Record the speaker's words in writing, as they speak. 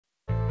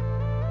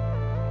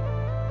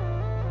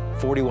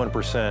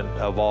41%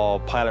 of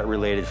all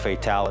pilot-related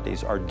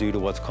fatalities are due to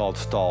what's called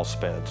stall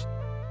spins.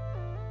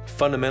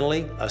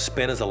 Fundamentally, a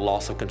spin is a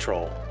loss of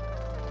control.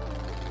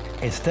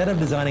 Instead of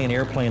designing an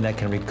airplane that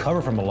can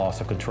recover from a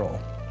loss of control,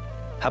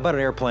 how about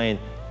an airplane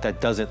that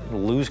doesn't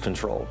lose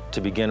control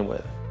to begin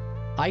with?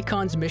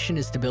 ICON's mission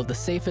is to build the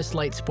safest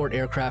light sport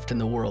aircraft in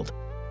the world.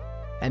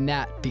 And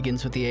that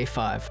begins with the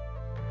A5.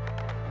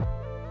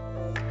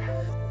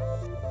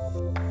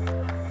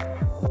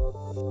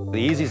 The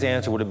easiest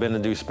answer would have been to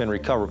do spin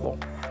recoverable.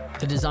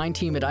 The design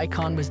team at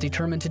ICON was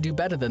determined to do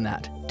better than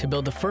that, to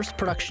build the first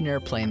production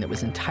airplane that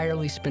was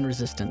entirely spin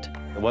resistant.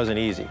 It wasn't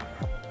easy.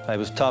 It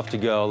was tough to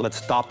go, let's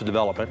stop the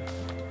development.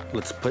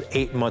 Let's put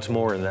 8 months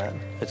more in that.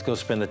 Let's go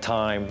spend the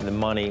time, the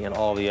money, and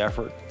all the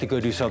effort to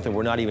go do something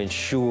we're not even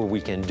sure we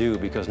can do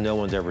because no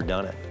one's ever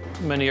done it.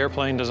 Many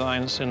airplane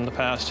designs in the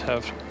past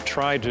have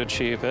tried to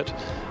achieve it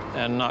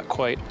and not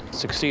quite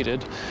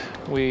succeeded.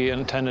 We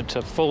intended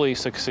to fully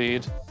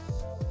succeed.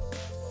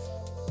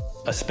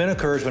 A spin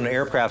occurs when an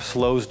aircraft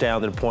slows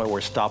down to the point where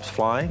it stops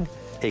flying.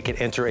 It can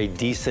enter a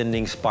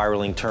descending,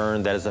 spiraling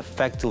turn that is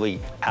effectively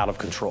out of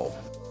control.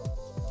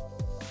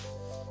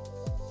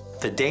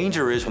 The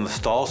danger is when the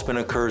stall spin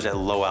occurs at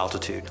low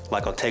altitude,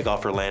 like on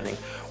takeoff or landing,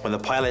 when the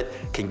pilot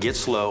can get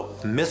slow,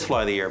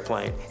 misfly the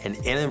airplane, and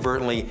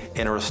inadvertently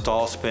enter a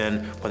stall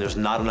spin when there's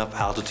not enough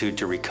altitude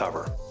to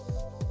recover.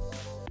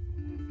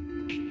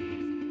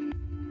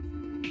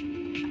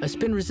 A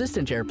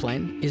spin-resistant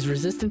airplane is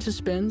resistant to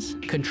spins,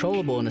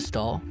 controllable in a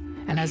stall,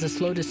 and has a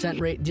slow descent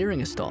rate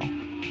during a stall.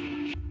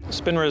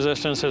 Spin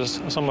resistance is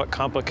a somewhat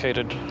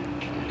complicated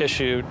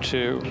issue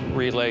to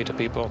relay to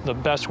people. The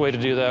best way to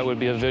do that would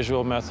be a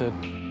visual method.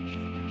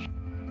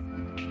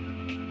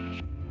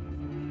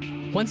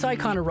 Once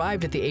ICON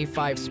arrived at the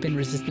A5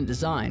 spin-resistant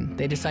design,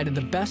 they decided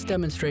the best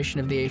demonstration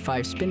of the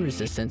A5 spin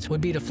resistance would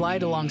be to fly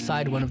it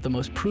alongside one of the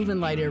most proven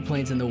light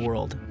airplanes in the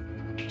world.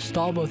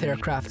 Stall both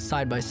aircraft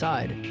side by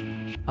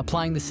side,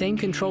 applying the same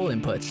control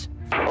inputs.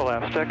 Full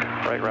aft stick,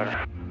 right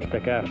rudder.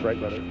 Stick aft, right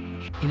rudder.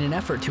 In an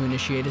effort to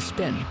initiate a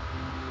spin.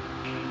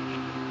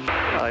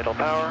 Idle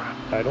power.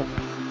 Idle.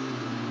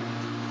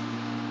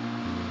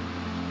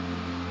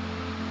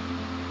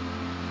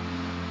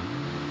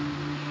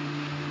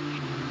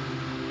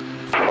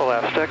 Full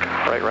aft stick,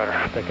 right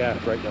rudder. Stick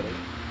aft, right rudder.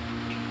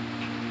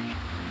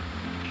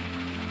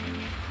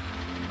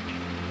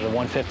 The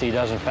 150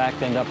 does in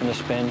fact end up in the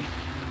spin.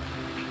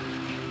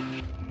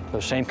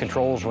 Those same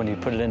controls when you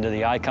put it into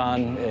the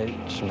ICON,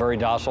 it's very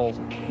docile,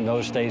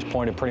 nose stays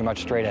pointed pretty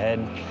much straight ahead,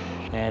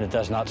 and it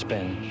does not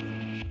spin.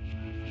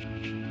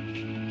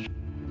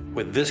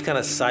 With this kind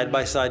of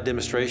side-by-side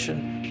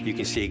demonstration, you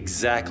can see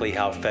exactly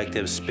how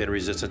effective spin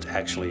resistance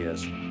actually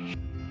is.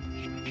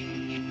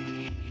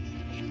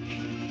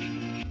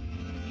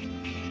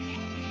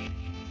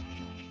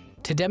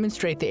 To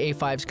demonstrate the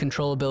A5's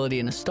controllability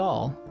in a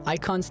stall,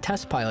 ICON's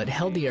test pilot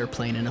held the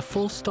airplane in a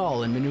full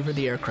stall and maneuvered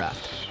the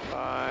aircraft.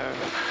 5,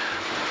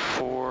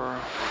 4,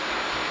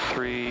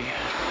 3,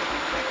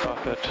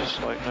 buffet,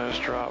 slight nose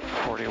drop,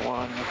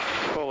 41,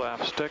 full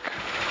aft stick,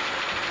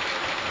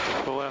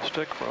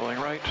 rolling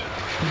right.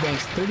 He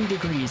banks 30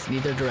 degrees in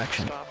either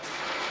direction. Stop,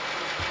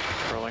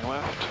 rolling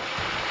left.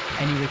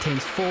 And he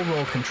retains full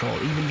roll control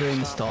even during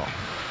the stall.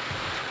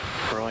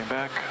 Rolling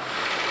back,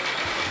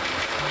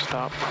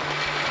 stop,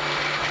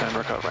 and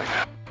recovering.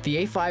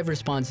 The A5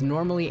 responds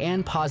normally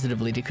and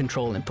positively to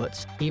control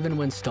inputs, even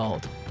when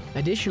stalled.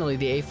 Additionally,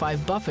 the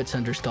A5 buffets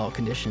under stall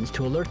conditions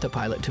to alert the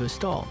pilot to a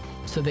stall,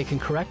 so they can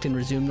correct and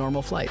resume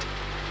normal flight.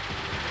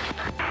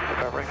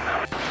 Recovering.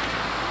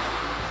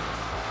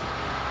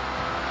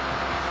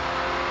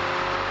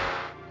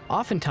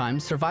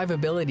 Oftentimes,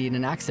 survivability in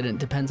an accident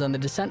depends on the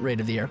descent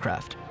rate of the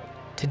aircraft.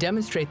 To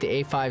demonstrate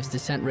the A5's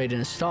descent rate in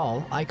a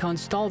stall, ICON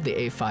stalled the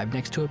A5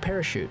 next to a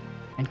parachute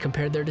and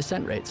compared their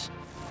descent rates.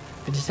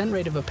 The descent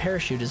rate of a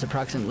parachute is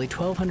approximately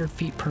 1,200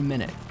 feet per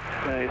minute.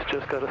 He's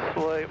just got a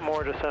slight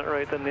more descent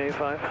rate than the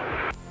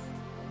A5.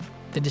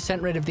 The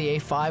descent rate of the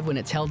A5 when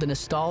it's held in a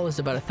stall is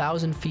about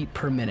 1,000 feet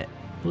per minute,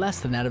 less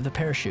than that of the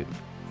parachute.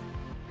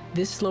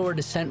 This slower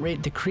descent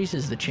rate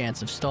decreases the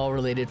chance of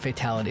stall-related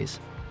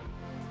fatalities.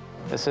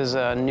 This is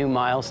a new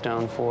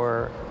milestone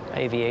for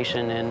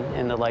aviation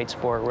in the light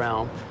sport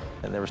realm.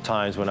 And there was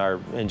times when our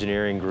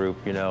engineering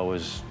group,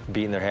 was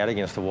beating their head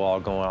against the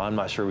wall going, I'm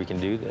not sure we can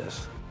do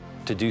this.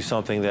 To do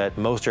something that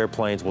most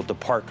airplanes will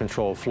depart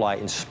control of flight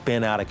and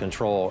spin out of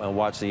control and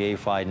watch the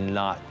A5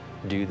 not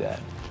do that.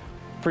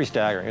 Pretty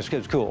staggering.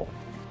 It's cool.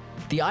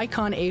 The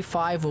ICON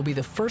A5 will be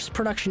the first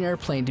production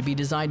airplane to be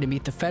designed to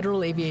meet the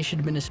Federal Aviation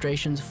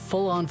Administration's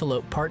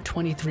full-envelope Part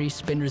 23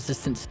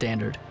 spin-resistant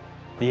standard.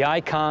 The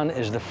ICON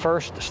is the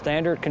first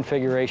standard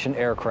configuration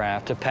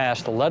aircraft to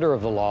pass the letter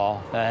of the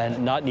law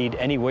and not need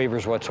any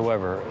waivers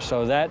whatsoever.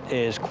 So that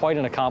is quite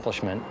an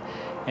accomplishment.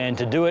 And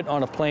to do it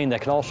on a plane that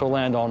can also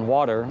land on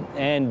water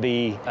and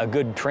be a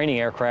good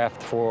training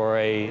aircraft for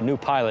a new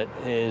pilot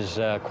is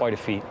quite a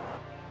feat.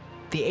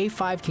 The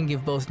A5 can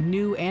give both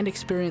new and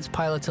experienced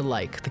pilots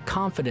alike the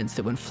confidence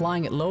that when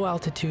flying at low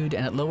altitude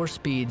and at lower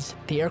speeds,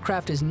 the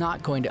aircraft is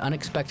not going to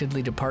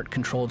unexpectedly depart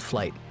controlled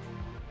flight.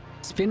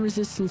 Spin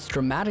resistance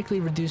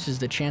dramatically reduces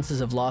the chances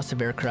of loss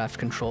of aircraft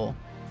control.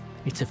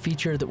 It's a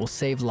feature that will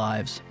save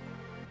lives.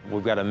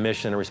 We've got a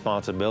mission and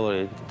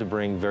responsibility to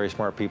bring very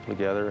smart people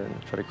together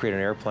and try to create an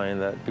airplane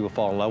that people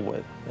fall in love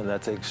with, and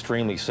that's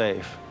extremely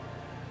safe,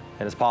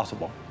 and it's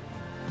possible.